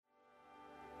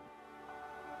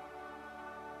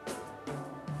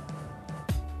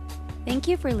Thank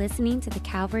you for listening to the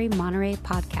Calvary Monterey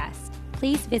podcast.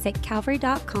 Please visit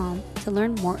calvary.com to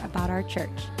learn more about our church.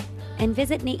 And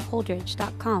visit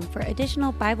nateholdridge.com for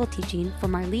additional Bible teaching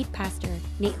from our lead pastor,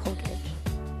 Nate Holdridge.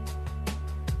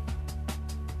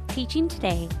 Teaching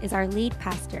today is our lead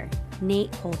pastor,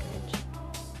 Nate Holdridge.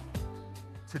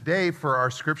 Today, for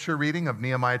our scripture reading of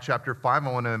Nehemiah chapter 5,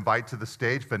 I want to invite to the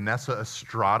stage Vanessa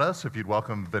Estrada. So if you'd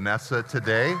welcome Vanessa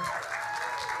today.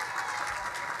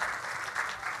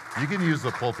 You can use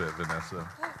the pulpit, Vanessa.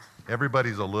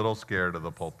 Everybody's a little scared of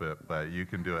the pulpit, but you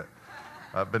can do it.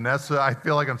 Vanessa, I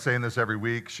feel like I'm saying this every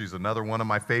week. She's another one of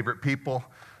my favorite people.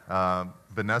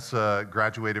 Vanessa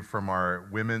graduated from our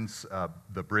women's,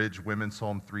 the Bridge Women's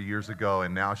Home 3 years ago,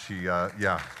 and now she's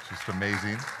just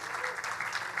amazing.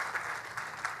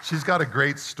 She's got a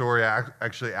great story. I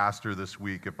actually asked her this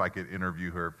week if I could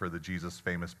interview her for the Jesus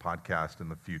Famous podcast in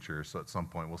the future. So at some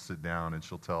point we'll sit down and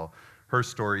she'll tell her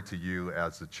story to you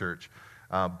as the church.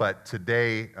 But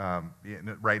today,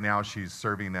 right now, she's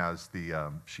serving as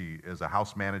she is a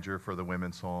house manager for the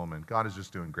women's home, and God is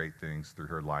just doing great things through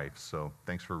her life. So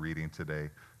thanks for reading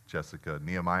today, Jessica.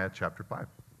 Nehemiah chapter 5.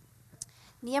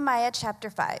 Nehemiah chapter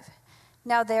 5.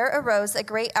 Now there arose a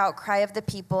great outcry of the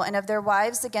people and of their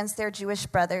wives against their Jewish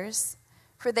brothers.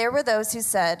 For there were those who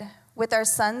said, "With our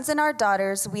sons and our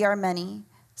daughters we are many,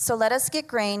 so let us get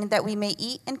grain that we may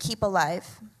eat and keep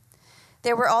alive."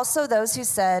 There were also those who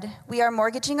said, "We are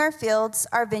mortgaging our fields,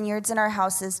 our vineyards, and our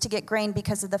houses to get grain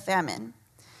because of the famine."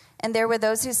 And there were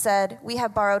those who said, "We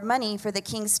have borrowed money for the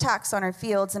king's tax on our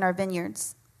fields and our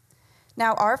vineyards.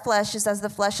 Now our flesh is as the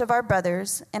flesh of our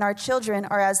brothers, and our children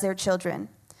are as their children.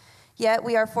 Yet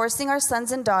we are forcing our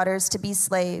sons and daughters to be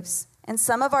slaves, and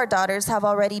some of our daughters have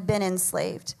already been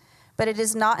enslaved, but it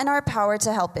is not in our power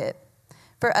to help it,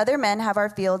 for other men have our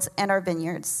fields and our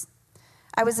vineyards."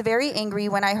 I was very angry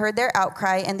when I heard their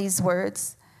outcry and these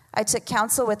words. I took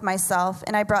counsel with myself,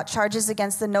 and I brought charges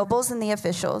against the nobles and the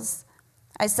officials.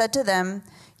 I said to them,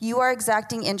 "You are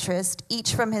exacting interest,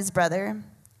 each from his brother."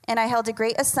 And I held a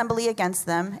great assembly against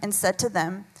them and said to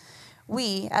them,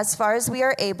 "We, as far as we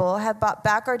are able, have bought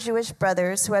back our Jewish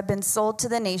brothers who have been sold to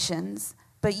the nations,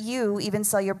 but you even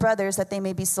sell your brothers that they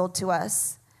may be sold to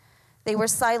us." They were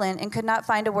silent and could not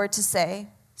find a word to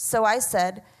say. So I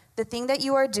said, "The thing that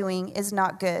you are doing is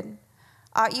not good.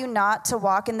 Ought you not to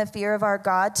walk in the fear of our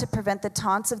God to prevent the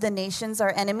taunts of the nations,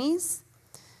 our enemies?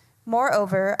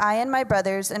 Moreover, I and my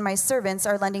brothers and my servants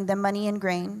are lending them money and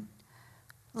grain.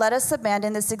 Let us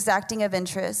abandon this exacting of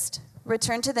interest.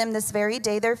 Return to them this very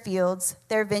day their fields,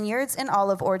 their vineyards and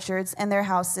olive orchards, and their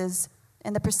houses,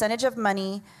 and the percentage of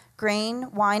money, grain,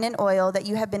 wine, and oil that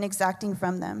you have been exacting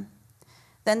from them."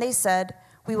 Then they said,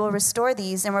 "We will restore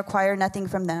these and require nothing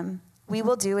from them. We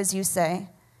will do as you say."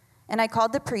 And I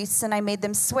called the priests, and I made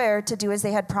them swear to do as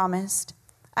they had promised.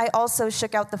 I also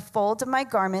shook out the fold of my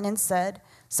garment and said,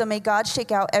 "So may God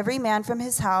shake out every man from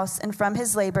his house and from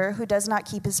his labor who does not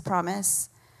keep his promise.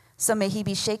 So may he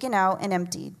be shaken out and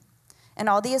emptied." And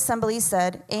all the assembly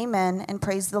said, "Amen," and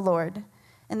praised the Lord.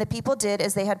 And the people did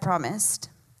as they had promised.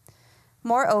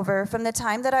 Moreover, from the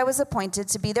time that I was appointed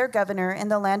to be their governor in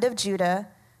the land of Judah,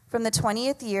 from the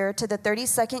 20th year to the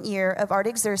 32nd year of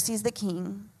Artaxerxes the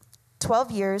king, 12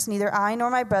 years, neither I nor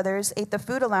my brothers ate the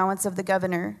food allowance of the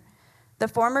governor. The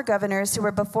former governors who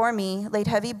were before me laid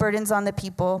heavy burdens on the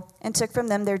people and took from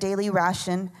them their daily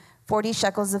ration, 40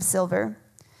 shekels of silver.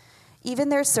 Even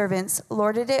their servants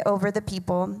lorded it over the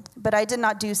people, but I did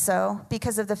not do so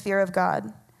because of the fear of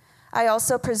God. I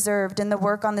also persevered in the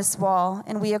work on this wall,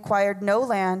 and we acquired no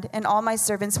land, and all my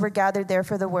servants were gathered there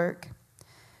for the work.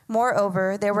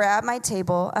 Moreover, there were at my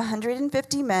table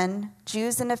 150 men,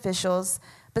 Jews and officials,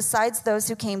 besides those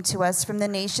who came to us from the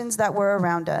nations that were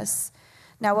around us.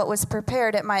 Now what was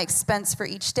prepared at my expense for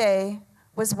each day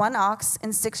was 1 ox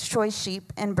and 6 choice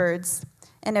sheep and birds,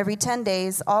 and every 10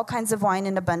 days all kinds of wine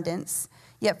in abundance.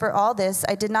 Yet for all this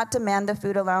I did not demand the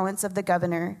food allowance of the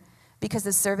governor, because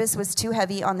the service was too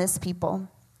heavy on this people.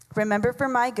 Remember for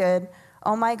my good,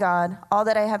 O my God, all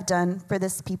that I have done for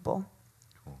this people.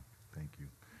 Cool. Thank you.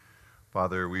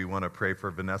 Father, we want to pray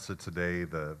for Vanessa today,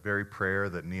 the very prayer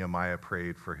that Nehemiah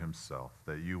prayed for himself,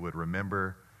 that you would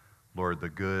remember, Lord, the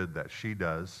good that she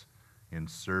does in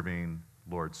serving,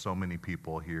 Lord, so many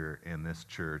people here in this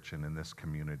church and in this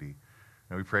community.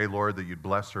 And we pray, Lord, that you'd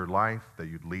bless her life, that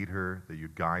you'd lead her, that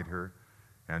you'd guide her.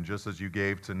 And just as you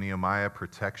gave to Nehemiah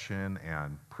protection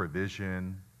and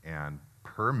provision and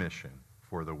permission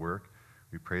for the work,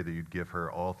 we pray that you'd give her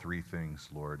all three things,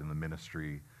 Lord, in the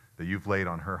ministry that you've laid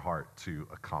on her heart to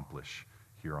accomplish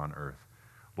here on earth.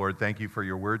 Lord, thank you for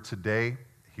your word today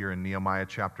here in Nehemiah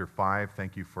chapter 5.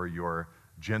 Thank you for your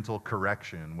gentle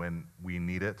correction when we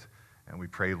need it. And we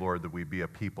pray, Lord, that we be a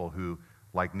people who,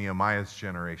 like Nehemiah's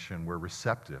generation, we're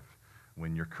receptive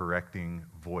when your correcting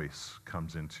voice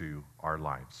comes into our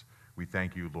lives. We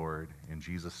thank you, Lord, in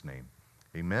Jesus' name.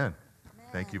 Amen.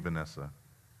 Thank you, Vanessa.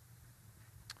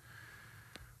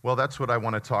 Well, that's what I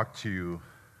want to talk to you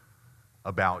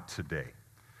about today.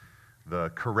 The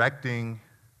correcting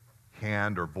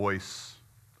hand or voice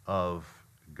of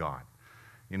God.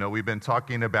 You know, we've been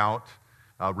talking about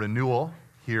renewal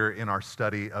here in our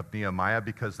study of Nehemiah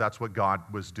because that's what God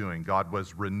was doing. God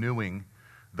was renewing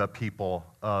the people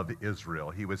of Israel.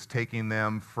 He was taking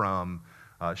them from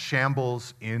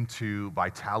shambles into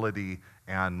vitality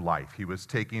and life. He was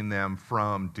taking them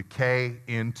from decay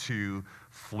into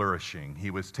flourishing.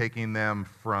 He was taking them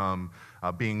from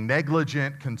being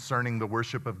negligent concerning the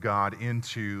worship of God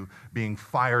into being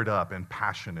fired up and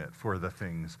passionate for the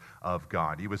things of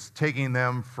God. He was taking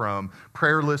them from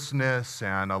prayerlessness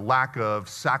and a lack of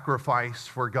sacrifice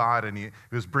for God, and he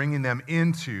was bringing them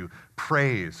into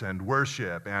praise and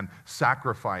worship and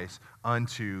sacrifice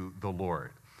unto the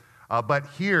Lord. But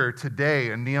here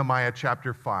today in Nehemiah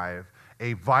chapter 5,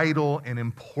 a vital and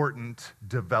important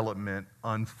development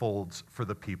unfolds for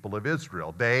the people of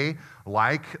Israel. They,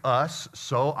 like us,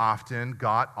 so often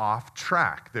got off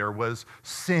track. There was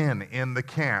sin in the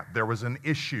camp. There was an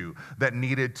issue that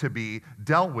needed to be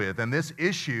dealt with, and this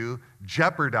issue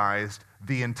jeopardized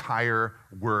the entire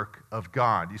work of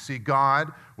God. You see,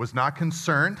 God was not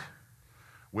concerned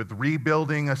with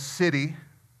rebuilding a city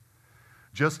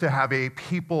just to have a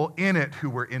people in it who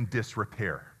were in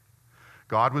disrepair.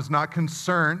 God was not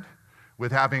concerned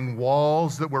with having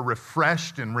walls that were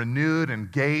refreshed and renewed and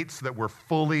gates that were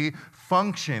fully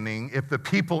functioning if the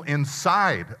people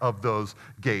inside of those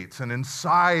gates and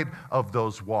inside of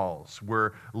those walls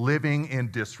were living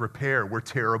in disrepair, were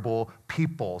terrible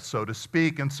people, so to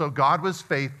speak. And so God was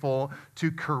faithful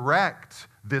to correct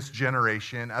this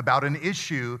generation about an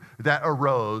issue that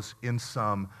arose in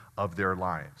some of their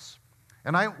lives.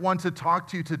 And I want to talk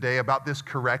to you today about this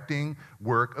correcting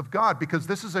work of God, because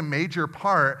this is a major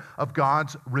part of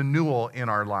God's renewal in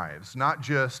our lives, not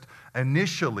just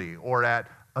initially or at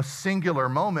a singular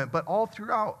moment, but all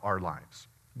throughout our lives.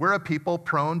 We're a people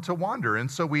prone to wander,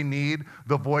 and so we need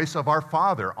the voice of our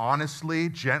Father, honestly,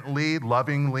 gently,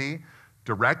 lovingly,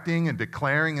 directing and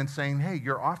declaring and saying, hey,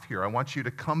 you're off here. I want you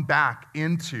to come back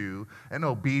into an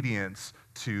obedience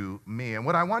to me. And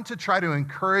what I want to try to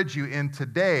encourage you in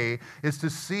today is to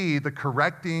see the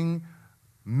correcting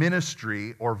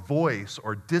ministry or voice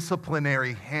or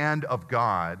disciplinary hand of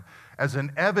God as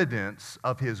an evidence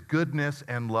of his goodness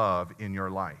and love in your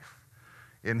life.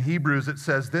 In Hebrews, it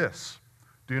says this: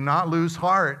 do not lose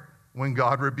heart when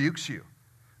God rebukes you,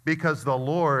 because the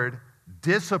Lord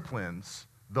disciplines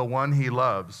the one he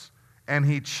loves, and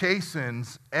he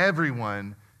chastens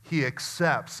everyone he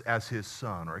accepts as his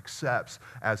son or accepts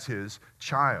as his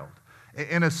child.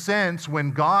 In a sense,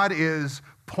 when God is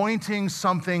pointing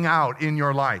something out in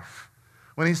your life,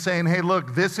 when he's saying, hey,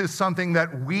 look, this is something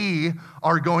that we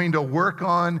are going to work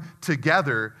on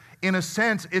together, in a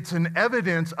sense, it's an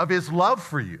evidence of his love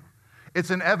for you. It's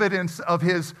an evidence of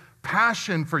his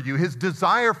passion for you, his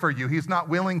desire for you. He's not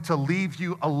willing to leave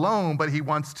you alone, but he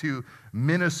wants to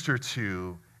minister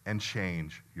to and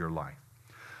change your life.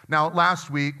 Now, last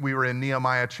week we were in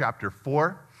Nehemiah chapter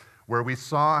 4, where we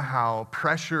saw how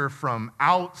pressure from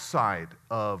outside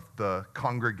of the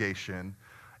congregation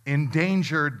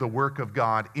endangered the work of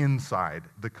God inside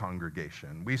the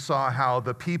congregation. We saw how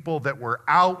the people that were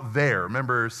out there,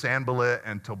 remember Sanballat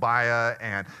and Tobiah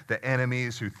and the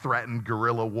enemies who threatened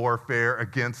guerrilla warfare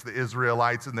against the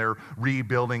Israelites in their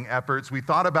rebuilding efforts. We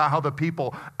thought about how the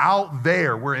people out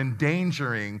there were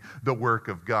endangering the work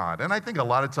of God. And I think a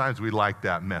lot of times we like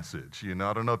that message. You know,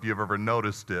 I don't know if you've ever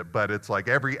noticed it, but it's like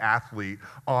every athlete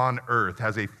on earth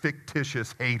has a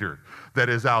fictitious hater that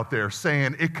is out there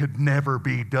saying it could never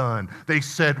be done. They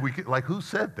said we could, like, who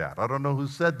said that? I don't know who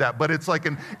said that, but it's like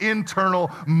an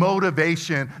internal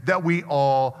motivation that we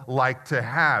all like to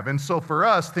have. And so for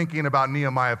us, thinking about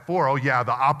Nehemiah 4, oh yeah,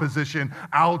 the opposition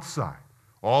outside,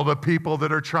 all the people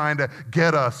that are trying to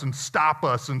get us and stop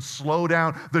us and slow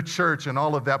down the church and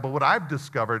all of that. But what I've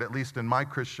discovered, at least in my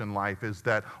Christian life, is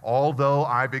that although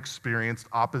I've experienced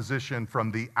opposition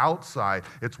from the outside,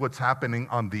 it's what's happening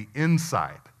on the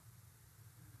inside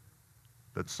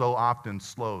that so often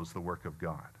slows the work of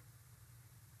God.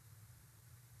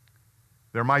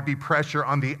 There might be pressure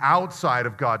on the outside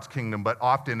of God's kingdom, but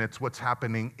often it's what's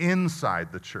happening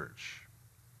inside the church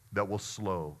that will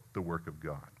slow the work of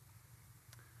God.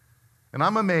 And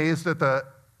I'm amazed at the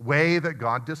way that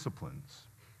God disciplines.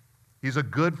 He's a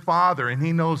good father, and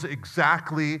he knows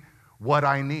exactly what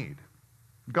I need.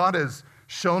 God has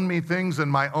shown me things in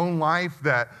my own life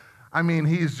that,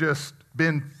 he's just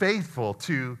been faithful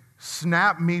to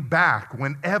snap me back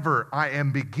whenever I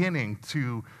am beginning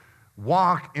to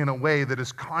walk in a way that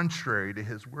is contrary to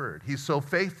his word. He's so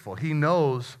faithful. He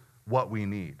knows what we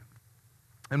need.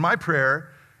 And my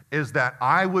prayer is that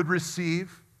I would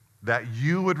receive, that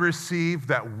you would receive,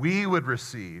 that we would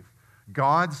receive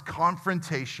God's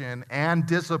confrontation and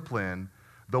discipline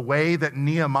the way that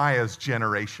Nehemiah's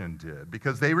generation did,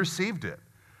 because they received it.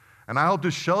 And I hope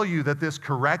to show you that this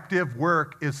corrective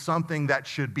work is something that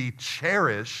should be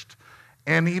cherished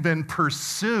and even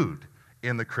pursued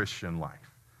in the Christian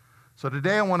life. So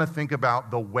today I want to think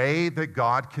about the way that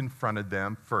God confronted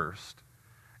them first.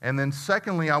 And then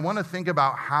secondly, I want to think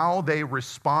about how they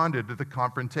responded to the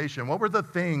confrontation. What were the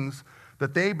things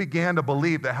that they began to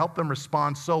believe that helped them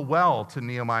respond so well to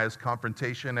Nehemiah's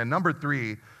confrontation? And number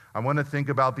three, I want to think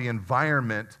about the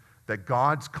environment that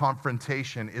God's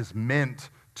confrontation is meant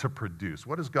to produce.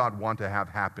 What does God want to have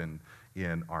happen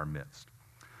in our midst?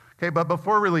 Okay, but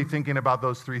before really thinking about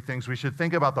those three things, we should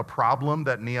think about the problem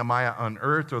that Nehemiah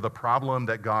unearthed, or the problem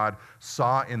that God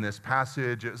saw in this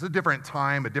passage. It was a different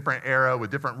time, a different era with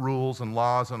different rules and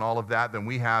laws and all of that than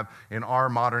we have in our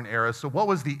modern era. So what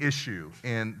was the issue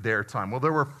in their time? Well,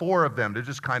 there were four of them to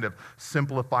just kind of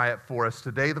simplify it for us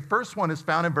today. The first one is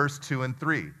found in verse 2 and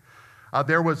 3.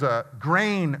 There was a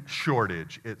grain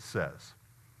shortage, it says,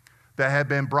 that had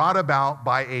been brought about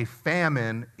by a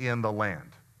famine in the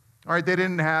land. All right, they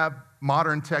didn't have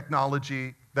modern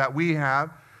technology that we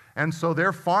have, and so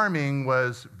their farming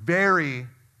was very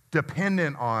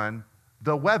dependent on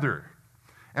the weather.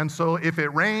 And so if it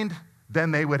rained,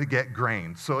 then they would get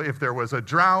grain. So if there was a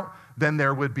drought, then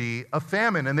there would be a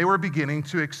famine, and they were beginning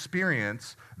to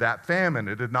experience that famine.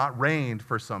 It had not rained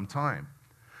for some time.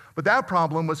 But that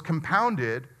problem was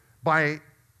compounded by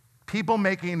people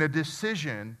making a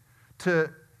decision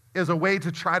as a way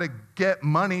to try to get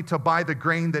money to buy the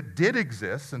grain that did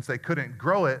exist, since they couldn't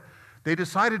grow it. They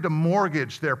decided to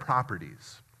mortgage their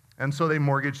properties. And so they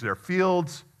mortgaged their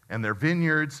fields and their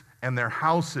vineyards and their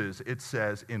houses, it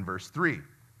says in verse 3.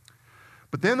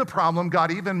 But then the problem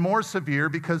got even more severe,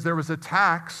 because there was a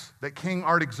tax that King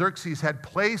Artaxerxes had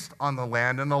placed on the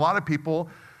land, and a lot of people,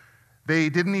 they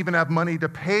didn't even have money to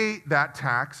pay that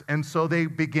tax, and so they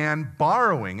began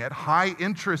borrowing at high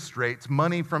interest rates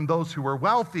money from those who were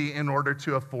wealthy in order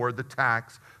to afford the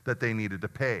tax that they needed to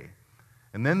pay.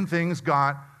 And then things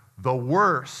got the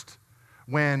worst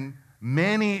when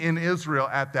many in Israel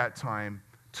at that time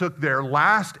took their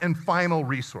last and final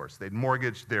resource. They'd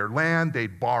mortgaged their land,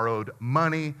 they'd borrowed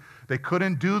money. They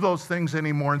couldn't do those things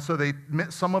anymore, and so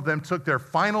some of them took their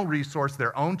final resource,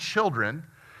 their own children,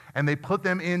 and they put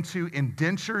them into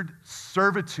indentured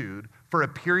servitude for a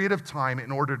period of time in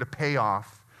order to pay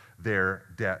off their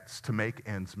debts, to make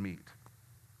ends meet.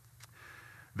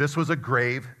 This was a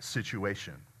grave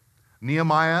situation.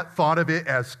 Nehemiah thought of it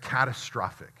as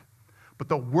catastrophic. But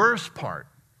the worst part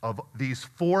of these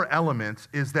four elements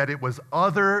is that it was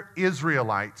other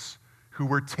Israelites who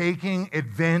were taking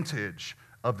advantage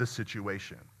of the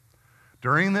situation.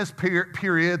 During this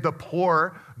period, the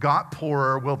poor got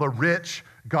poorer, while the rich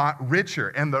got richer,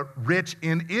 and the rich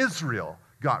in Israel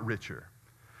got richer.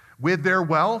 With their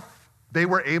wealth, they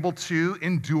were able to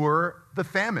endure the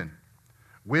famine.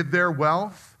 With their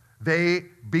wealth, they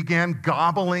began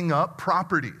gobbling up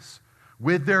properties.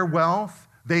 With their wealth,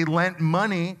 they lent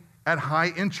money at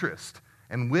high interest.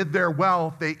 And with their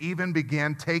wealth, they even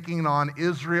began taking on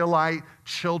Israelite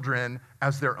children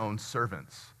as their own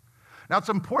servants. Now, it's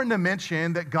important to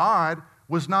mention that God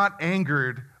was not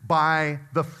angered by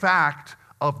the fact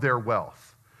of their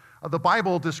wealth. The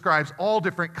Bible describes all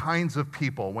different kinds of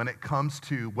people when it comes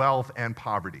to wealth and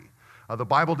poverty. The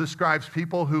Bible describes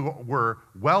people who were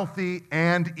wealthy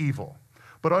and evil,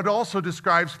 but it also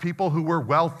describes people who were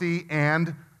wealthy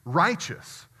and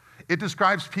righteous. It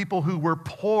describes people who were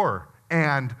poor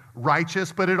and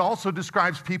righteous, but it also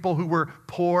describes people who were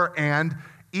poor and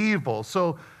evil.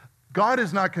 So God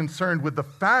is not concerned with the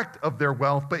fact of their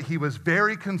wealth, but he was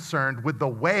very concerned with the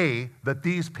way that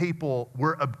these people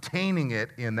were obtaining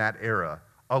it in that era,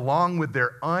 along with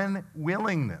their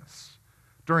unwillingness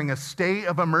during a state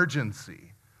of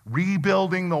emergency,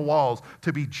 rebuilding the walls,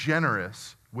 to be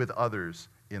generous with others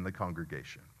in the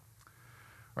congregation.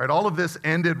 All right, all of this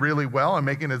ended really well. I'm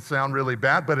making it sound really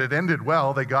bad, but it ended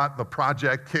well. They got the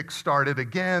project kick-started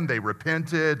again. They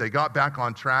repented. They got back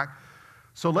on track.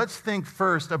 So let's think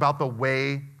first about the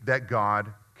way that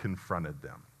God confronted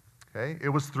them. Okay, it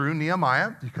was through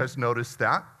Nehemiah. You guys noticed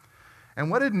that?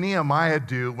 And what did Nehemiah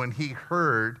do when he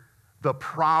heard the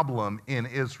problem in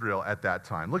Israel at that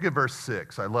time. Look at verse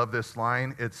 6. I love this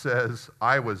line. It says,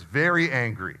 I was very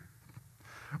angry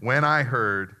when I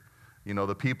heard,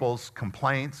 the people's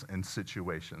complaints and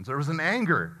situations. There was an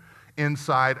anger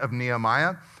inside of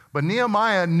Nehemiah, but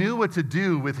Nehemiah knew what to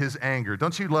do with his anger.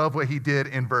 Don't you love what he did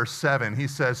in verse 7? He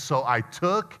says, so I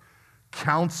took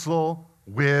counsel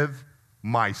with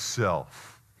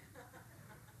myself.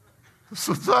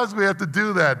 Sometimes we have to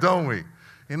do that, don't we?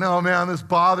 Man, this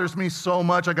bothers me so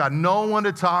much. I got no one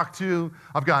to talk to.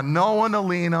 I've got no one to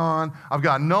lean on. I've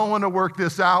got no one to work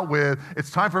this out with. It's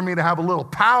time for me to have a little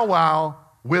powwow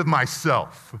with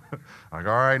myself. Like,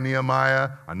 all right, Nehemiah,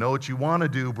 I know what you want to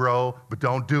do, bro, but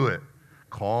don't do it.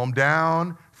 Calm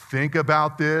down, think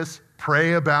about this,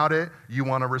 pray about it. You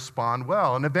want to respond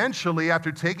well. And eventually,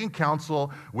 after taking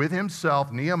counsel with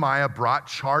himself, Nehemiah brought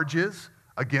charges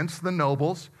against the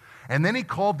nobles. And then he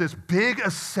called this big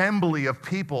assembly of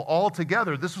people all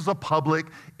together. This was a public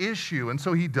issue, and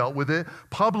so he dealt with it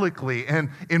publicly. And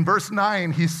in verse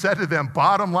 9, he said to them,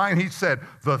 bottom line, he said,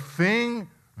 the thing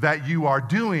that you are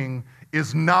doing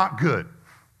is not good.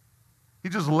 He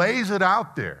just lays it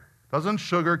out there, doesn't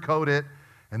sugarcoat it.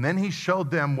 And then he showed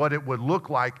them what it would look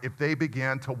like if they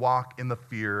began to walk in the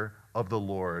fear of the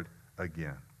Lord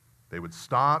again. They would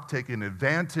stop taking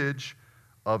advantage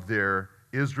of their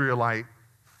Israelite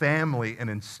family and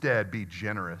instead be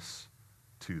generous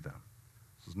to them.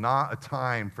 This is not a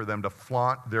time for them to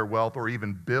flaunt their wealth or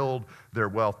even build their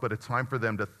wealth, but a time for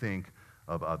them to think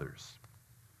of others.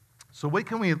 So what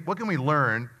can we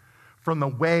learn from the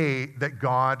way that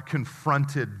God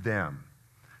confronted them?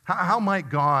 How might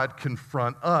God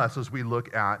confront us as we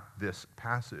look at this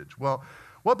passage? Well,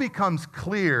 what becomes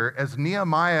clear as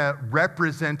Nehemiah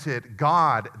represented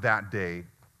God that day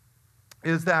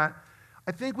is that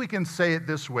I think we can say it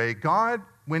this way. God,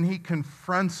 when he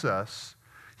confronts us,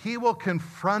 he will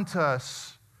confront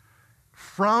us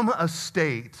from a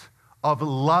state of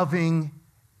loving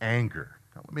anger.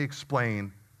 Now, let me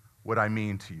explain what I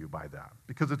mean to you by that,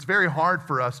 because it's very hard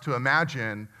for us to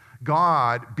imagine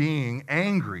God being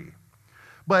angry.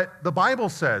 But the Bible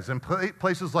says in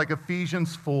places like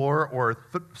Ephesians 4 or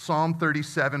Psalm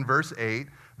 37, verse 8,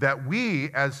 that we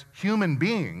as human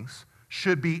beings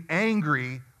should be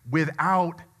angry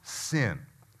without sin.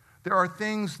 There are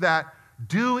things that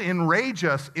do enrage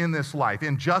us in this life,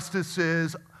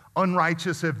 injustices,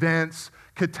 unrighteous events,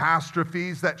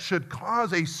 catastrophes that should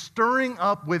cause a stirring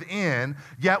up within,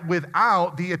 yet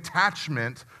without the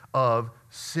attachment of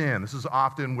sin. This is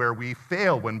often where we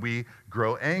fail when we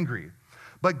grow angry.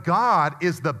 But God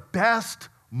is the best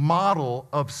model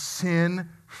of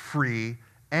sin-free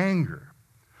anger.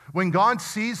 When God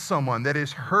sees someone that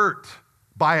is hurt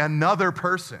by another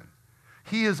person,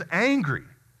 he is angry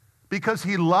because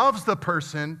he loves the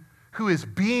person who is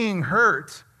being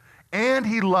hurt, and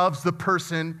he loves the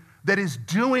person that is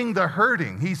doing the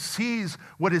hurting. He sees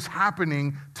what is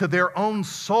happening to their own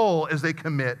soul as they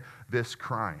commit this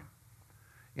crime.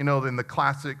 In the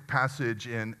classic passage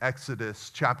in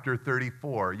Exodus chapter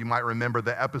 34, you might remember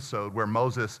the episode where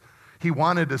Moses, he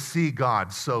wanted to see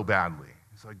God so badly.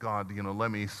 He's like, God, let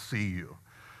me see you.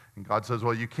 And God says,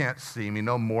 well, you can't see me.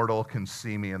 No mortal can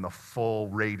see me in the full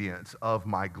radiance of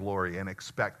my glory and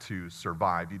expect to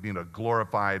survive. You need a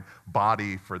glorified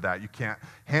body for that. You can't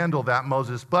handle that,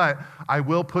 Moses. But I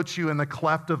will put you in the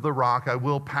cleft of the rock. I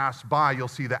will pass by. You'll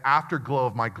see the afterglow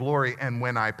of my glory. And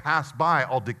when I pass by,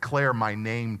 I'll declare my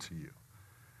name to you.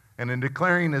 And in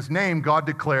declaring his name, God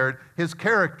declared his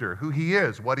character, who he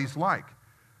is, what he's like.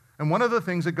 And one of the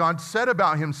things that God said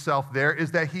about himself there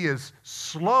is that he is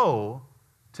slow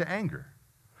to anger.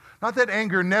 Not that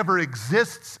anger never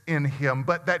exists in him,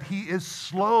 but that he is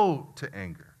slow to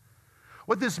anger.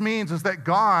 What this means is that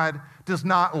God does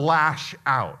not lash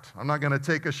out. I'm not going to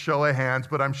take a show of hands,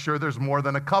 but I'm sure there's more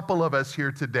than a couple of us here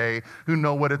today who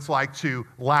know what it's like to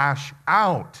lash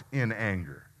out in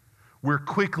anger. We're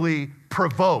quickly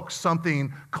provoked.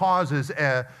 Something causes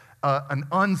an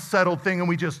unsettled thing, and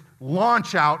we just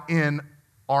launch out in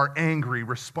our angry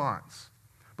response.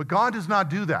 But God does not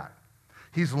do that.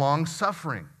 He's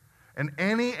long-suffering. And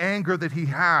any anger that he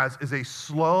has is a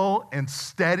slow and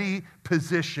steady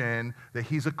position that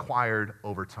he's acquired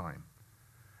over time.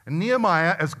 And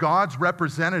Nehemiah, as God's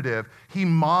representative, he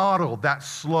modeled that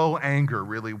slow anger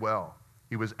really well.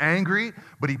 He was angry,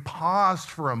 but he paused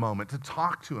for a moment to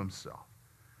talk to himself.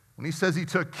 When he says he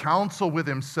took counsel with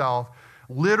himself,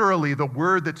 literally the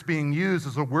word that's being used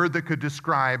is a word that could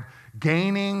describe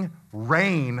gaining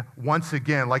reign once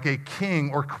again, like a king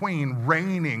or queen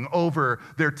reigning over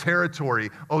their territory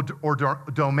or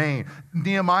domain.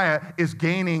 Nehemiah is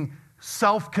gaining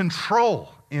self-control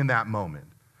in that moment.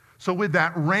 So with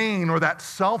that reign or that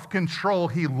self-control,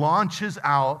 he launches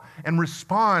out and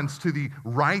responds to the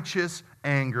righteous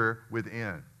anger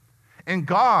within. And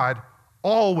God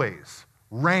always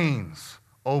reigns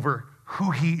over who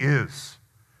he is.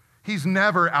 He's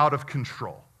never out of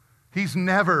control. He's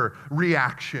never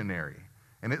reactionary.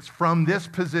 And it's from this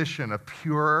position of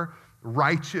pure,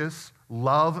 righteous,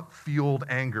 love-fueled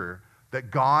anger that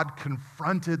God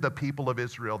confronted the people of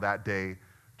Israel that day,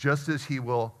 just as he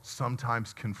will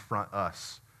sometimes confront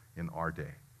us in our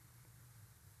day.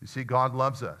 You see, God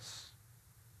loves us.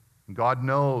 And God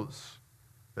knows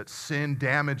that sin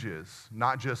damages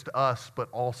not just us, but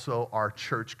also our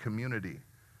church community.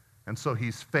 And so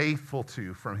he's faithful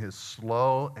to, from his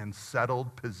slow and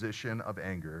settled position of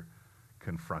anger,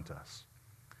 confront us.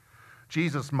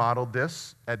 Jesus modeled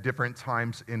this at different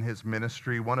times in his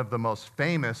ministry. One of the most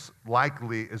famous,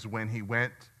 likely, is when he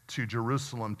went to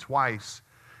Jerusalem twice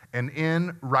and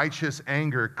in righteous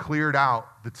anger cleared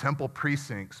out the temple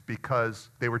precincts because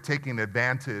they were taking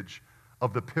advantage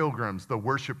of the pilgrims, the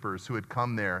worshipers who had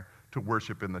come there to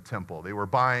worship in the temple. They were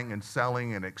buying and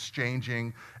selling and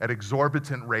exchanging at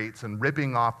exorbitant rates and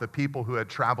ripping off the people who had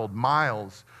traveled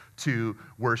miles to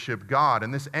worship God.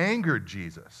 And this angered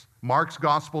Jesus. Mark's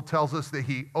gospel tells us that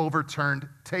he overturned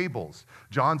tables.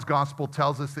 John's gospel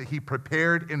tells us that he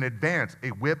prepared in advance a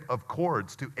whip of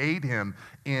cords to aid him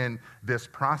in this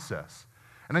process.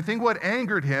 And I think what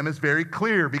angered him is very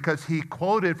clear because he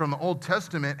quoted from the Old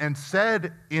Testament and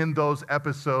said in those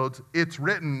episodes, "It's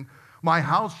written, my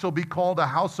house shall be called a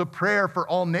house of prayer for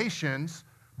all nations,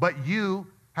 but you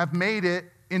have made it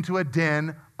into a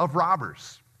den of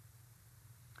robbers."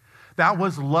 That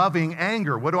was loving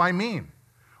anger. What do I mean?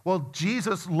 Well,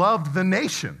 Jesus loved the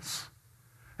nations.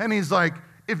 And he's like,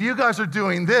 if you guys are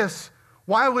doing this,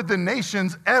 why would the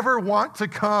nations ever want to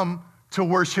come to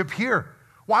worship here?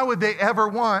 Why would they ever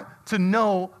want to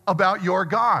know about your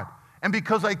God? And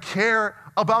because I care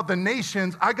about the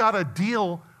nations, I got to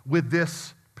deal with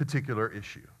this particular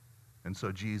issue. And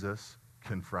so Jesus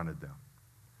confronted them.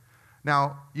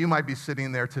 Now, you might be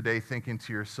sitting there today thinking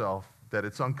to yourself that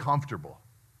it's uncomfortable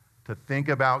to think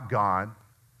about God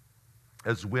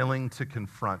as willing to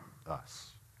confront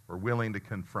us or willing to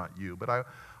confront you. But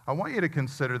I want you to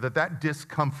consider that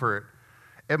discomfort,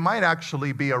 it might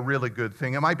actually be a really good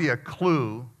thing. It might be a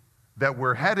clue that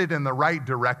we're headed in the right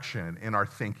direction in our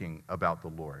thinking about the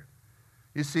Lord.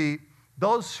 You see,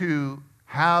 those who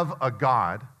have a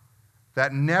God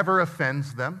that never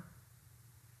offends them,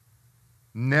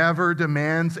 never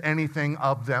demands anything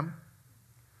of them,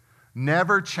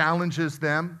 never challenges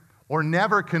them, or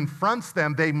never confronts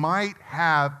them, they might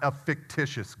have a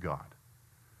fictitious God,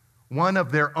 one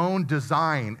of their own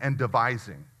design and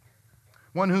devising,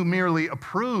 one who merely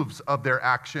approves of their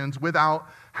actions without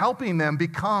helping them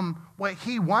become what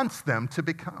he wants them to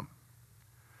become.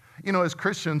 You know, as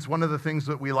Christians, one of the things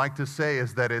that we like to say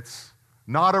is that it's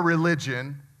not a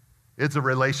religion, it's a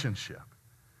relationship.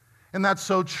 And that's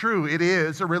so true. It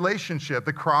is a relationship.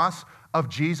 The cross of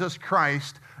Jesus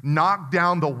Christ knocked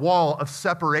down the wall of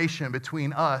separation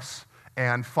between us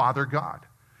and Father God.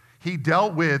 He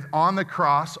dealt with, on the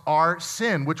cross, our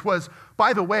sin, which was,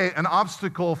 by the way, an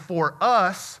obstacle for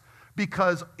us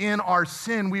because in our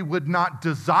sin we would not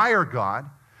desire God,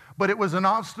 but it was an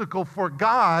obstacle for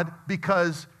God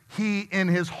because he, in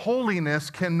his holiness,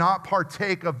 cannot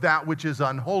partake of that which is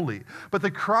unholy. But the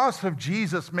cross of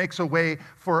Jesus makes a way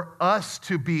for us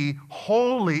to be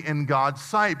holy in God's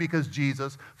sight because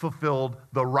Jesus fulfilled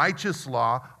the righteous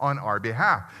law on our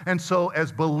behalf. And so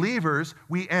as believers,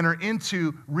 we enter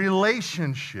into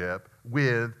relationship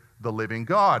with the living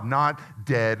God, not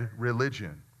dead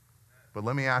religion. But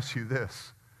let me ask you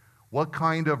this. What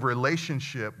kind of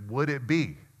relationship would it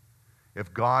be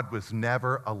if God was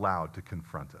never allowed to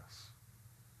confront us?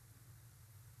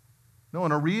 No,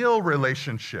 in a real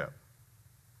relationship,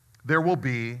 there will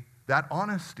be that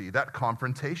honesty, that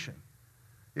confrontation.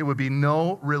 It would be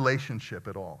no relationship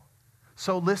at all.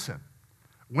 So listen,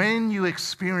 when you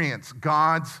experience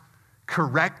God's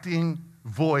correcting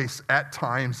voice at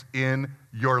times in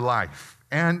your life,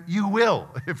 and you will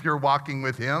if you're walking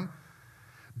with him,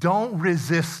 don't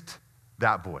resist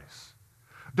that voice.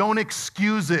 Don't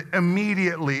excuse it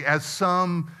immediately as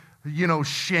some,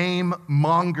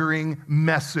 shame-mongering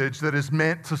message that is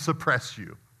meant to suppress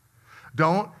you.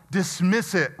 Don't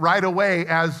dismiss it right away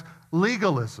as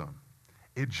legalism.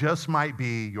 It just might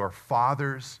be your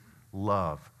Father's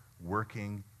love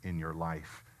working in your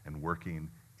life and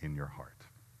working in your heart.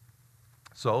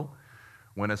 So,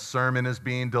 when a sermon is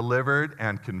being delivered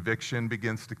and conviction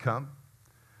begins to come,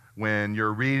 when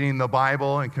you're reading the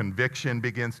Bible and conviction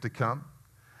begins to come,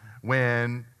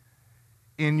 when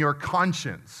in your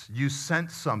conscience, you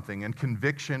sense something and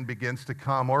conviction begins to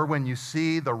come, or when you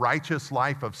see the righteous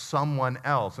life of someone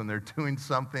else and they're doing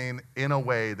something in a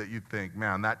way that you think,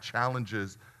 man, that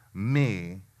challenges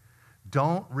me,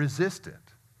 don't resist it.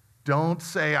 Don't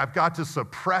say, I've got to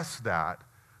suppress that,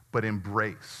 but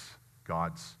embrace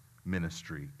God's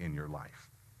ministry in your life.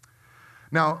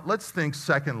 Now, let's think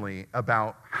secondly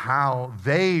about how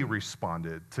they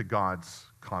responded to God's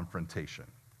confrontation.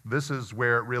 This is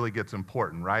where it really gets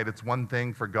important, right? It's one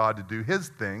thing for God to do his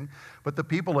thing, but the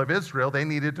people of Israel, they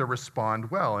needed to respond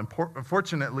well. And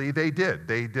fortunately, they did.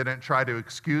 They didn't try to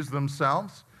excuse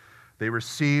themselves. They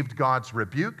received God's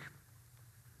rebuke,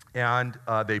 and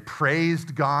they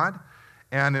praised God.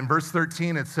 And in verse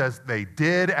 13, it says they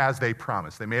did as they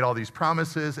promised. They made all these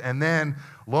promises, and then,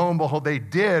 lo and behold, they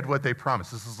did what they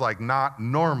promised. This is like not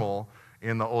normal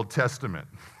in the Old Testament.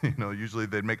 Usually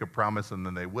they'd make a promise and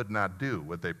then they would not do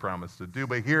what they promised to do.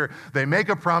 But here, they make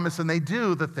a promise and they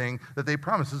do the thing that they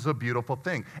promised. It's a beautiful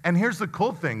thing. And here's the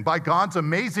cool thing. By God's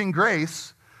amazing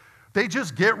grace, they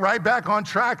just get right back on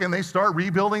track and they start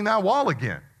rebuilding that wall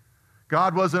again.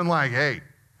 God wasn't like, hey,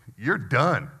 you're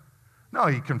done. No,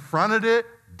 he confronted it,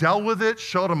 dealt with it,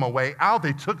 showed them a way out.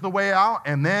 They took the way out,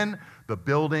 and then the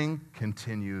building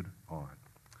continued on.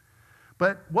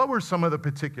 But what were some of the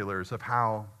particulars of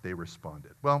how they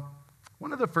responded? Well,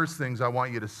 one of the first things I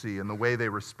want you to see in the way they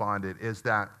responded is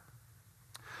that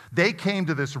they came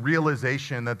to this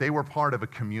realization that they were part of a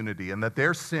community and that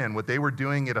their sin, what they were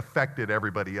doing, it affected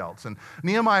everybody else. And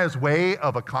Nehemiah's way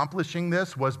of accomplishing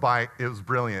this was it was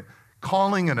brilliant,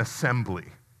 calling an assembly.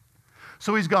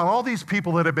 So he's got all these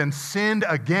people that have been sinned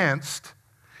against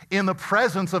in the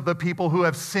presence of the people who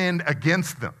have sinned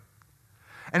against them.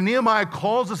 And Nehemiah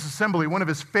calls this assembly, one of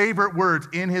his favorite words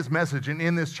in his message and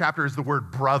in this chapter is the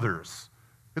word brothers.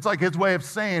 It's like his way of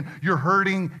saying, you're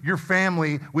hurting your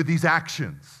family with these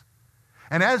actions.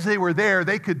 And as they were there,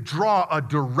 they could draw a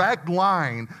direct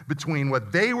line between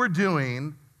what they were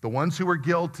doing, the ones who were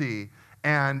guilty,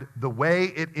 and the way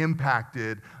it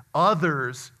impacted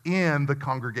others in the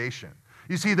congregation.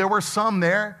 You see, there were some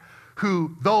there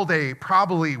who, though they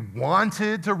probably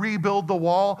wanted to rebuild the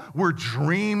wall, were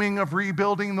dreaming of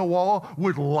rebuilding the wall,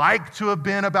 would like to have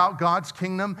been about God's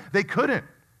kingdom, they couldn't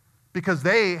because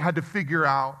they had to figure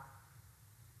out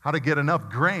how to get enough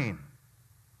grain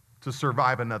to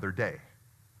survive another day.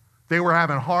 They were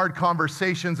having hard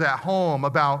conversations at home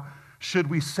about should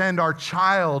we send our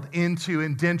child into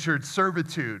indentured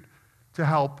servitude to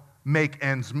help make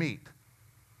ends meet.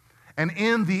 And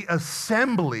in the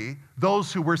assembly,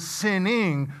 those who were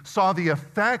sinning saw the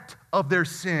effect of their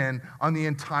sin on the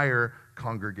entire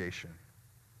congregation.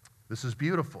 This is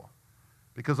beautiful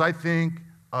because I think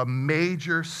a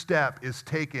major step is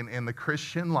taken in the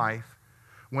Christian life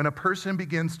when a person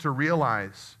begins to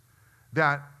realize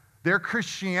that their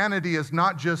Christianity is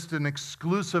not just an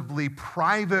exclusively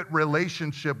private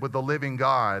relationship with the living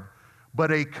God,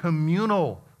 but a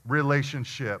communal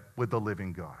relationship with the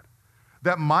living God.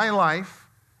 That my life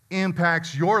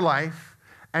impacts your life,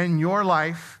 and your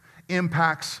life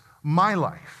impacts my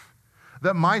life.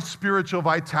 That my spiritual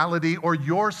vitality or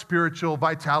your spiritual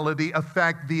vitality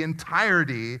affect the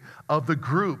entirety of the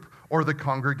group or the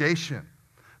congregation.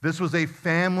 This was a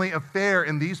family affair,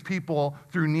 and these people,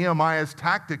 through Nehemiah's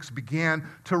tactics, began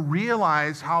to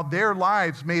realize how their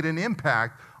lives made an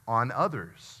impact on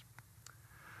others.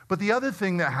 But the other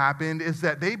thing that happened is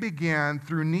that they began,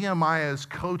 through Nehemiah's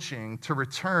coaching, to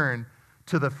return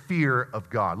to the fear of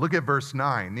God. Look at verse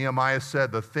 9. Nehemiah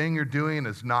said, the thing you're doing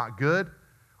is not good.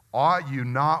 Ought you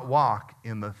not walk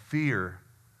in the fear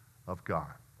of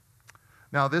God?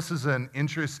 Now, this is an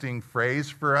interesting phrase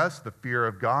for us, the fear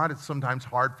of God. It's sometimes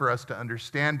hard for us to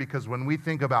understand because when we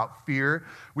think about fear,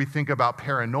 we think about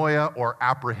paranoia or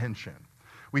apprehension.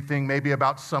 We think maybe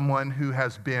about someone who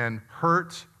has been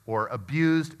hurt or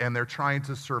abused, and they're trying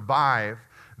to survive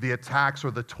the attacks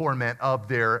or the torment of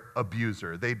their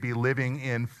abuser. They'd be living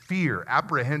in fear,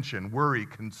 apprehension, worry,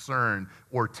 concern,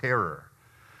 or terror.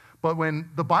 But when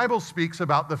the Bible speaks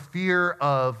about the fear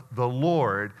of the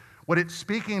Lord, what it's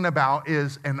speaking about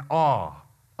is an awe,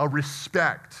 a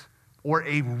respect, or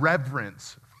a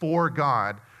reverence for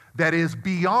God that is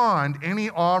beyond any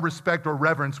awe, respect, or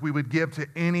reverence we would give to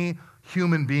any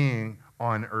human being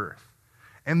on earth.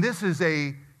 And this is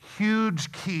a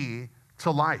huge key to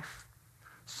life.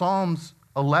 Psalms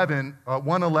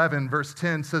 111, verse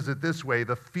 10 says it this way,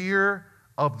 the fear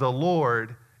of the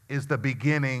Lord is the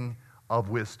beginning of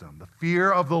wisdom. The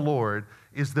fear of the Lord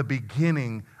is the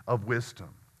beginning of wisdom.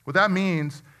 What that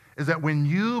means is that when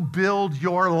you build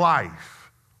your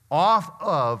life off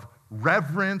of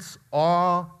reverence,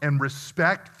 awe, and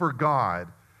respect for God,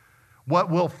 what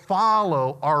will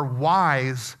follow are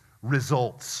wise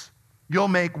results. You'll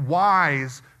make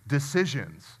wise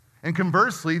decisions. And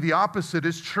conversely, the opposite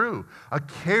is true. A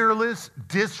careless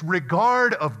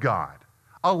disregard of God,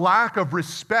 a lack of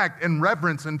respect and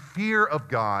reverence and fear of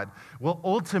God will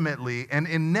ultimately and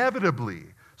inevitably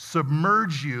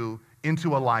submerge you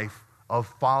into a life of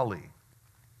folly.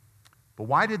 But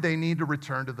why did they need to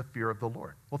return to the fear of the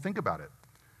Lord? Well, think about it.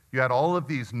 You had all of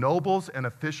these nobles and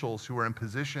officials who were in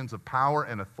positions of power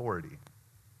and authority.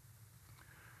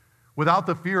 Without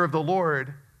the fear of the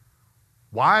Lord,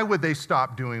 why would they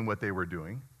stop doing what they were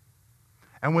doing?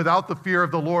 And without the fear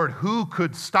of the Lord, who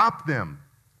could stop them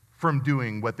from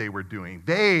doing what they were doing?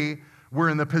 They were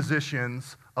in the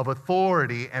positions of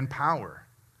authority and power.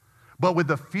 But with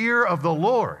the fear of the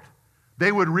Lord,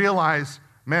 they would realize,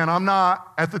 man, I'm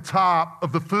not at the top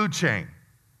of the food chain.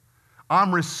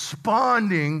 I'm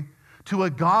responding to a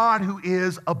God who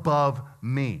is above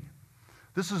me.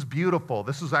 This is beautiful.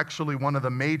 This is actually one of the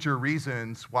major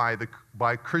reasons why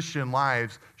Christian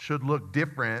lives should look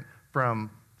different from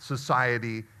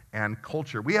society and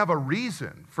culture. We have a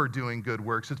reason for doing good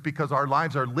works. It's because our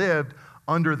lives are lived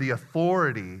under the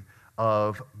authority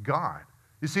of God.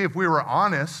 You see, if we were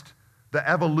honest, the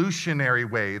evolutionary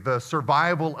way, the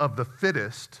survival of the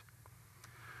fittest,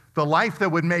 the life that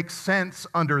would make sense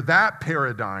under that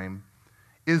paradigm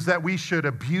is that we should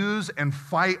abuse and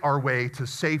fight our way to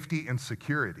safety and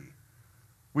security.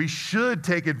 We should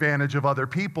take advantage of other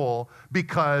people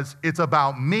because it's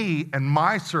about me and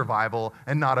my survival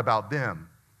and not about them.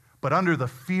 But under the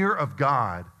fear of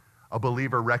God, a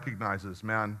believer recognizes,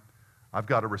 man, I've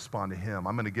got to respond to him.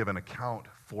 I'm going to give an account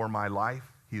for my life.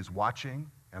 He's watching,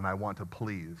 and I want to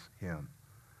please him.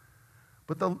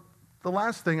 But the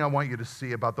last thing I want you to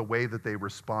see about the way that they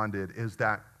responded is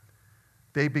that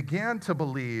they began to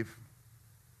believe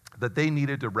that they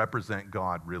needed to represent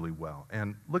God really well.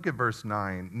 And look at verse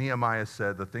 9. Nehemiah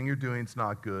said, the thing you're doing is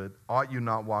not good. Ought you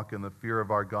not walk in the fear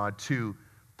of our God to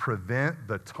prevent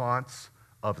the taunts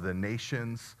of the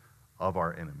nations of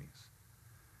our enemies?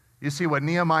 You see, what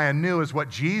Nehemiah knew is what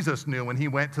Jesus knew when he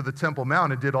went to the Temple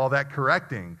Mount and did all that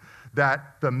correcting,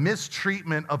 that the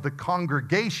mistreatment of the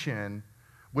congregation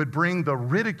would bring the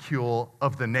ridicule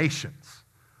of the nations.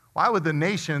 Why would the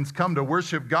nations come to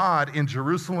worship God in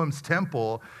Jerusalem's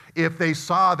temple if they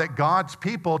saw that God's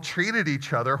people treated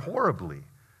each other horribly?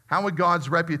 How would God's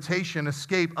reputation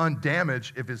escape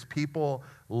undamaged if his people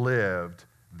lived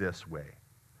this way?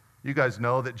 You guys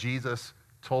know that Jesus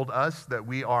told us that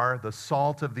we are the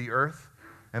salt of the earth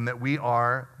and that we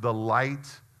are the light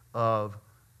of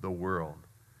the world.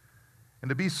 And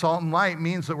to be salt and light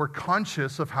means that we're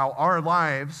conscious of how our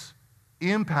lives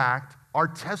impact our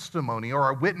testimony or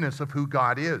our witness of who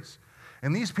God is.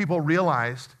 And these people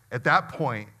realized at that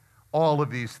point all of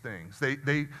these things.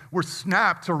 They were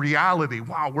snapped to reality.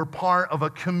 Wow, we're part of a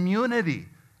community,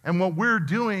 and what we're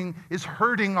doing is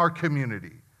hurting our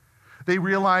community. They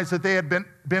realized that they had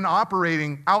been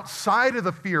operating outside of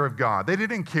the fear of God. They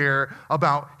didn't care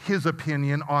about his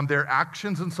opinion on their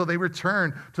actions, and so they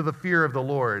returned to the fear of the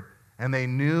Lord. And they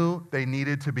knew they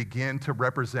needed to begin to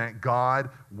represent God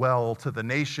well to the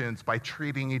nations by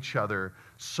treating each other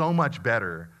so much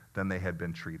better than they had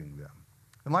been treating them.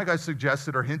 And like I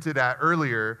suggested or hinted at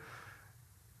earlier,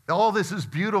 all this is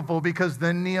beautiful because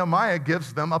then Nehemiah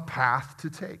gives them a path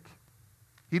to take.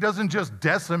 He doesn't just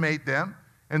decimate them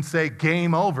and say,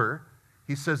 game over.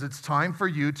 He says, it's time for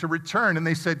you to return. And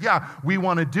they said, yeah, we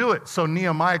want to do it. So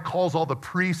Nehemiah calls all the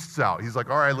priests out. He's like,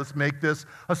 all right, let's make this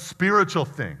a spiritual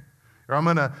thing. Or I'm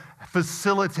going to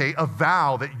facilitate a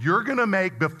vow that you're going to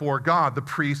make before God. The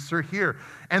priests are here.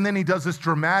 And then he does this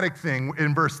dramatic thing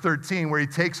in verse 13 where he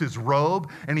takes his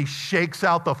robe and he shakes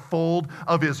out the fold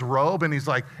of his robe. And he's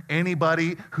like,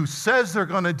 anybody who says they're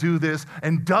going to do this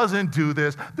and doesn't do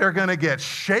this, they're going to get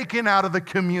shaken out of the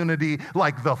community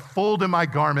like the fold in my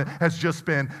garment has just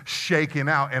been shaken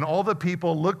out. And all the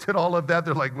people looked at all of that.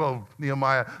 They're like, well,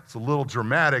 Nehemiah, it's a little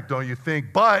dramatic, don't you think?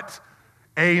 But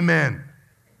amen.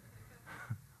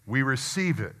 We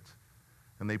receive it.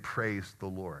 And they praised the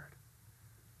Lord.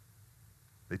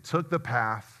 They took the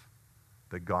path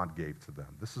that God gave to them.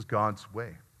 This is God's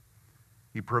way.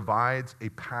 He provides a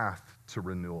path to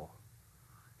renewal.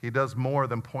 He does more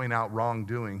than point out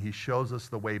wrongdoing. He shows us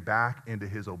the way back into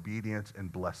his obedience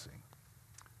and blessing.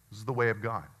 This is the way of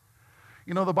God.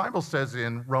 You know, the Bible says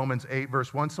in Romans 8,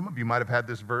 verse 1, some of you might have had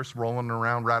this verse rattling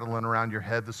around your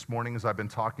head this morning as I've been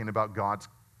talking about God's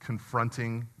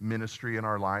confronting ministry in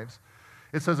our lives.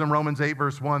 It says in Romans 8,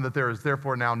 verse 1, that there is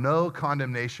therefore now no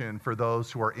condemnation for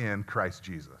those who are in Christ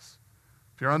Jesus.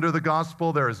 If you're under the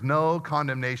gospel, there is no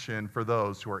condemnation for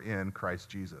those who are in Christ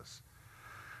Jesus.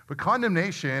 But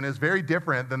condemnation is very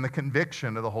different than the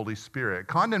conviction of the Holy Spirit.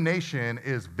 Condemnation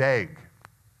is vague.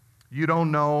 You don't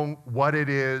know what it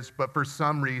is, but for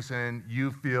some reason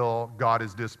you feel God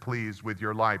is displeased with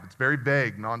your life. It's very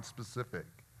vague, non-specific.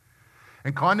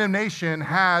 And condemnation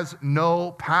has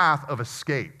no path of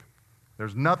escape.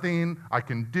 There's nothing I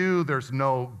can do. There's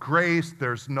no grace.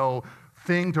 There's no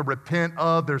thing to repent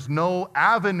of. There's no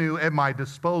avenue at my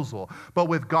disposal. But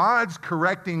with God's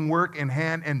correcting work in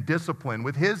hand and discipline,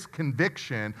 with his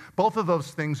conviction, both of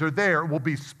those things are there. It will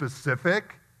be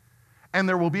specific, and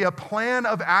there will be a plan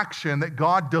of action that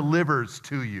God delivers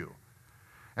to you.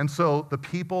 And so the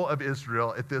people of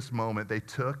Israel at this moment, they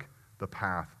took the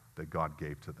path that God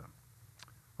gave to them.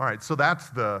 All right, so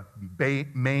that's the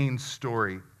main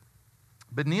story.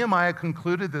 But Nehemiah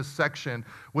concluded this section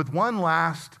with one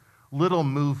last little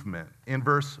movement in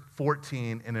verse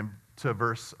 14 and into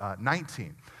verse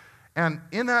 19. And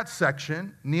in that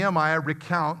section, Nehemiah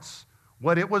recounts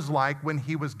what it was like when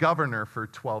he was governor for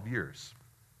 12 years.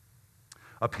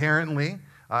 Apparently,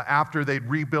 after they'd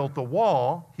rebuilt the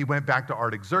wall, he went back to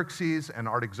Artaxerxes, and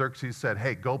Artaxerxes said,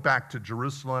 hey, go back to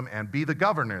Jerusalem and be the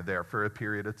governor there for a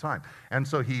period of time. And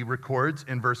so he records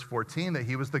in verse 14 that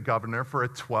he was the governor for a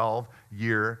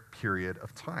 12-year period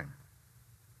of time.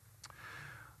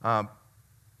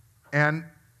 And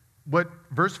what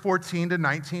verse 14 to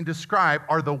 19 describe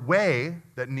are the way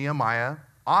that Nehemiah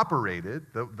operated,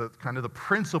 the kind of the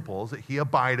principles that he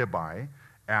abided by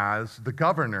as the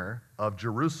governor of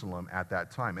Jerusalem at that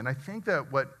time. And I think that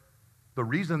the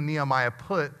reason Nehemiah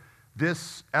put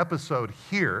this episode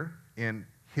here in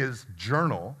his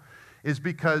journal is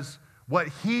because what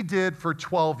he did for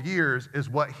 12 years is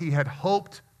what he had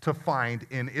hoped to find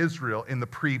in Israel in the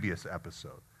previous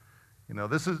episode. You know,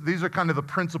 these are kind of the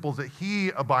principles that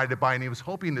he abided by, and he was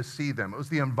hoping to see them. It was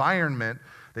the environment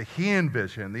that he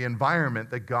envisioned, the environment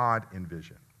that God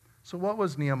envisioned. So what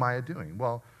was Nehemiah doing?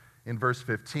 Well, in verse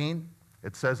 15,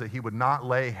 it says that he would not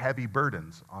lay heavy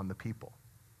burdens on the people.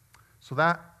 So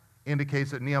that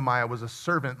indicates that Nehemiah was a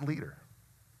servant leader.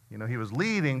 You know, he was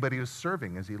leading, but he was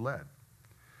serving as he led.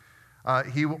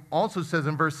 He also says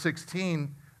in verse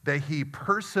 16 that he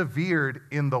persevered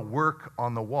in the work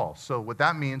on the wall. So what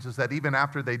that means is that even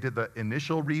after they did the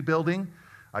initial rebuilding,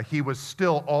 he was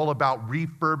still all about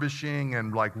refurbishing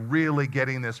and like really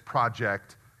getting this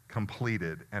project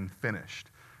completed and finished.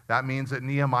 That means that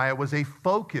Nehemiah was a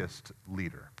focused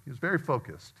leader. He was very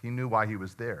focused. He knew why he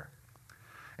was there.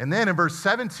 And then in verse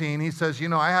 17, he says, you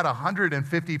know, I had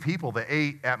 150 people that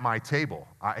ate at my table.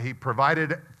 He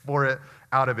provided for it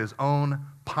out of his own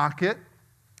pocket.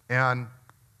 And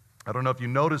I don't know if you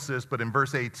notice this, but in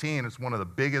verse 18, it's one of the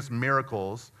biggest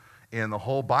miracles in the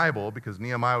whole Bible because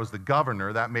Nehemiah was the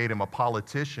governor. That made him a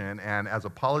politician. And as a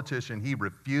politician, he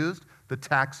refused the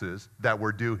taxes that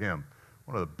were due him.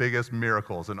 One of the biggest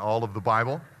miracles in all of the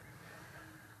Bible.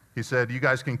 He said, you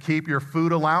guys can keep your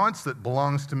food allowance that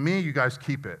belongs to me. You guys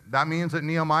keep it. That means that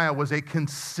Nehemiah was a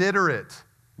considerate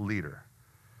leader.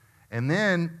 And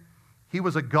then he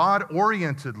was a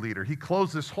God-oriented leader. He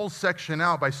closed this whole section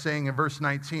out by saying in verse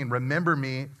 19, remember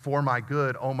me for my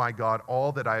good, oh my God,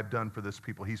 all that I have done for this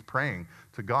people. He's praying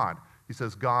to God. He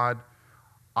says, God,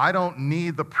 I don't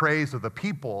need the praise of the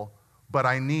people, but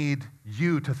I need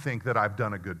you to think that I've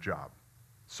done a good job.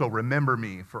 So remember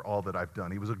me for all that I've done.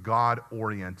 He was a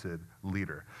God-oriented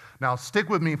leader. Now, stick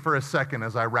with me for a second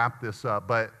as I wrap this up,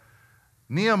 but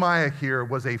Nehemiah here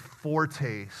was a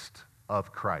foretaste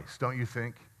of Christ, don't you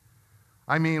think?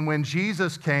 I mean, when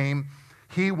Jesus came,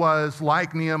 he was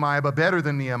like Nehemiah, but better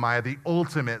than Nehemiah, the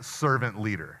ultimate servant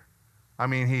leader. I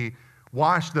mean, he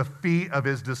washed the feet of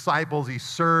his disciples. He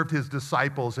served his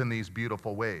disciples in these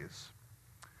beautiful ways.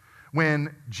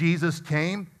 When Jesus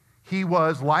came, he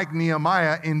was, like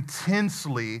Nehemiah,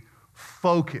 intensely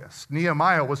focused.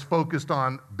 Nehemiah was focused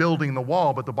on building the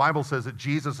wall, but the Bible says that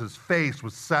Jesus' face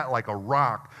was set like a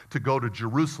rock to go to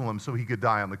Jerusalem so he could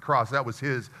die on the cross. That was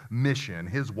his mission,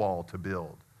 his wall to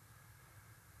build.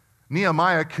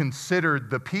 Nehemiah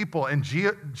considered the people, and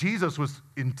Jesus was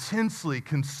intensely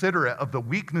considerate of the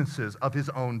weaknesses of his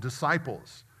own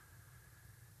disciples.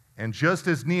 And just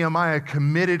as Nehemiah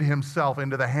committed himself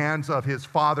into the hands of his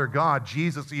Father God,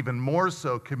 Jesus even more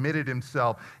so committed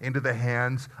himself into the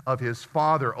hands of his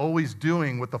Father, always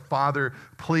doing what the Father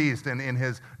pleased, and in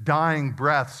his dying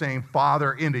breath saying,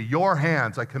 Father, into your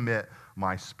hands I commit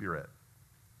my spirit.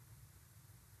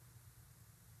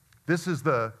 This is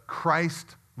the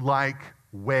Christ-like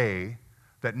way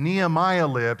that Nehemiah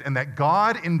lived and that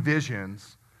God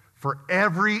envisions for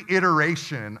every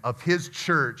iteration of his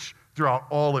church throughout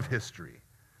all of history.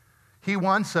 He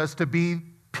wants us to be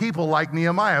people like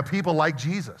Nehemiah, people like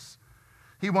Jesus.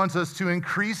 He wants us to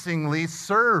increasingly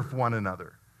serve one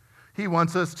another. He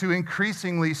wants us to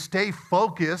increasingly stay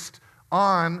focused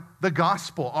on the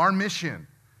gospel, our mission.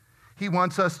 He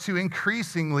wants us to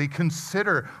increasingly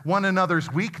consider one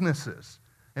another's weaknesses.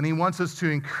 And he wants us to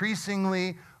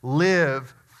increasingly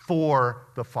live for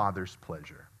the Father's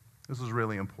pleasure. This is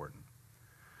really important.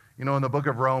 You know, in the book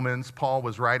of Romans, Paul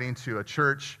was writing to a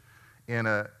church in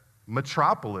a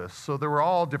metropolis. So there were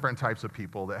all different types of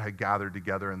people that had gathered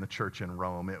together in the church in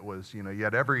Rome. It was, you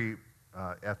had every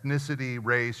ethnicity,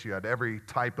 race, you had every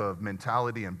type of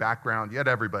mentality and background. You had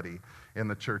everybody in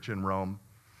the church in Rome.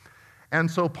 And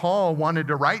so Paul wanted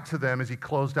to write to them as he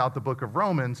closed out the book of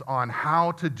Romans on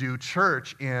how to do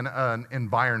church in an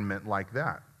environment like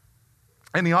that.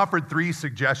 And he offered 3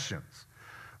 suggestions.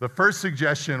 The first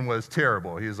suggestion was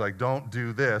terrible. He was like, don't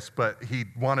do this, but he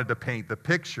wanted to paint the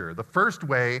picture. The first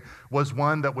way was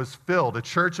one that was filled, a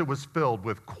church that was filled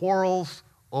with quarrels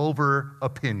over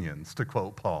opinions, to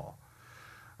quote Paul.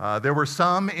 There were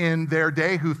some in their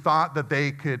day who thought that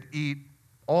they could eat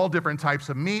all different types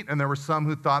of meat, and there were some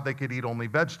who thought they could eat only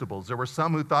vegetables. There were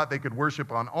some who thought they could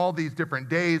worship on all these different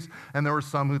days, and there were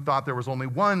some who thought there was only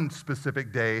one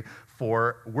specific day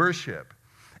for worship.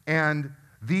 And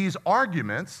these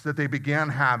arguments that they began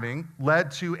having led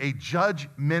to a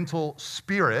judgmental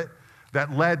spirit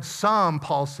that led some,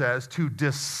 Paul says, to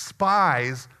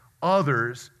despise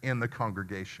others in the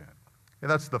congregation. And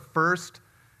that's the first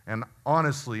and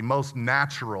honestly most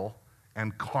natural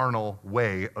and carnal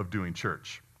way of doing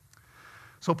church.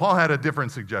 So Paul had a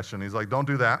different suggestion. He's like, don't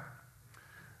do that.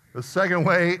 The second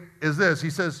way is this.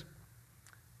 He says,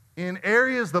 in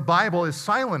areas the Bible is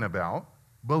silent about,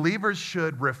 believers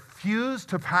should refuse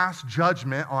to pass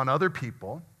judgment on other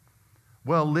people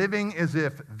while living as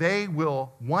if they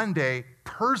will one day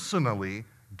personally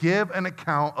give an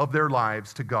account of their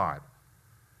lives to God.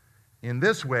 In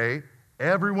this way,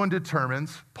 everyone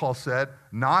determines, Paul said,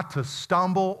 not to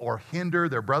stumble or hinder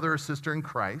their brother or sister in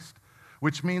Christ,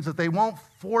 which means that they won't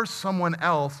force someone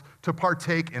else to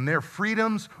partake in their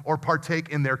freedoms or partake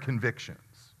in their convictions.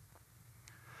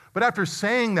 But after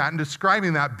saying that and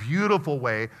describing that beautiful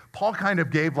way, Paul kind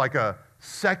of gave like a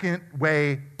second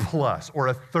way plus or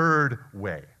a third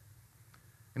way.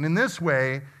 And in this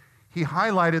way, he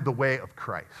highlighted the way of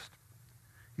Christ.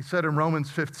 He said in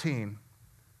Romans 15,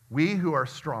 we who are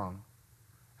strong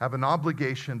have an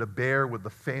obligation to bear with the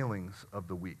failings of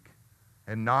the weak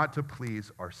and not to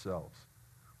please ourselves.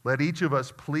 Let each of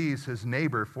us please his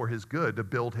neighbor for his good to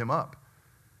build him up.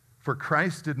 For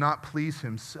Christ did not please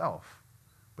himself,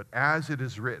 but as it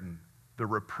is written, the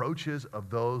reproaches of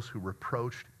those who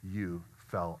reproached you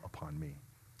fell upon me.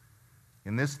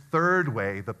 In this third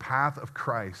way, the path of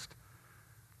Christ,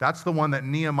 that's the one that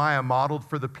Nehemiah modeled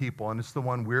for the people, and it's the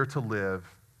one we're to live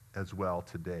as well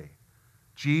today.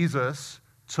 Jesus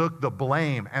took the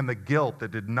blame and the guilt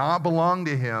that did not belong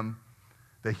to him,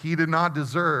 that he did not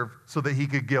deserve, so that he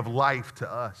could give life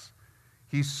to us.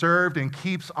 He served and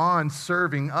keeps on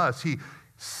serving us. He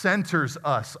centers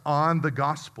us on the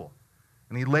gospel,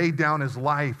 and he laid down his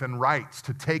life and rights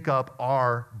to take up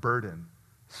our burden.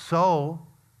 So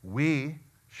we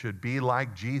should be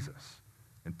like Jesus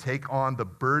and take on the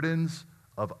burdens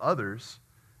of others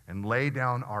and lay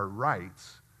down our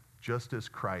rights just as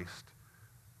Christ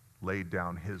laid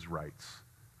down his rights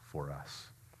for us.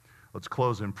 Let's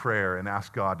close in prayer and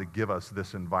ask God to give us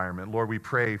this environment. Lord, we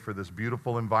pray for this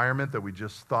beautiful environment that we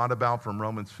just thought about from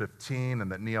Romans 15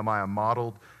 and that Nehemiah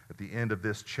modeled at the end of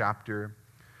this chapter.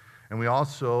 And we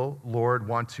also, Lord,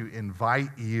 want to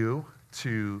invite you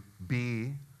to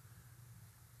be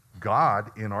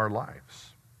God in our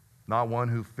lives, not one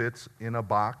who fits in a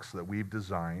box that we've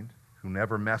designed, who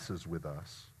never messes with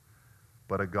us,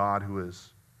 but a God who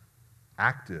is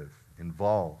active,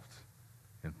 involved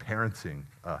in parenting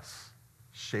us,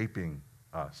 shaping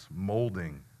us,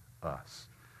 molding us,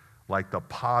 like the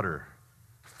potter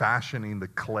fashioning the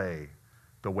clay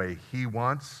the way he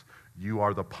wants. You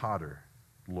are the potter,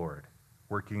 Lord,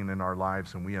 working in our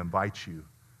lives, and we invite you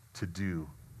to do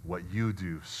what you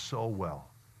do so well.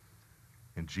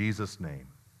 In Jesus' name,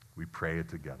 we pray it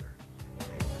together.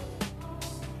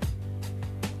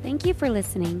 Thank you for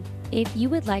listening. If you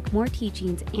would like more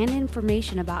teachings and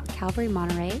information about Calvary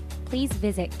Monterey, please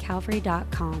visit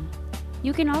calvary.com.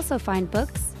 You can also find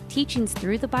books, teachings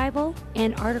through the Bible,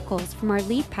 and articles from our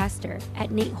lead pastor at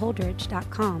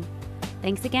nateholdridge.com.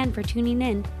 Thanks again for tuning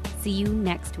in. See you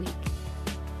next week.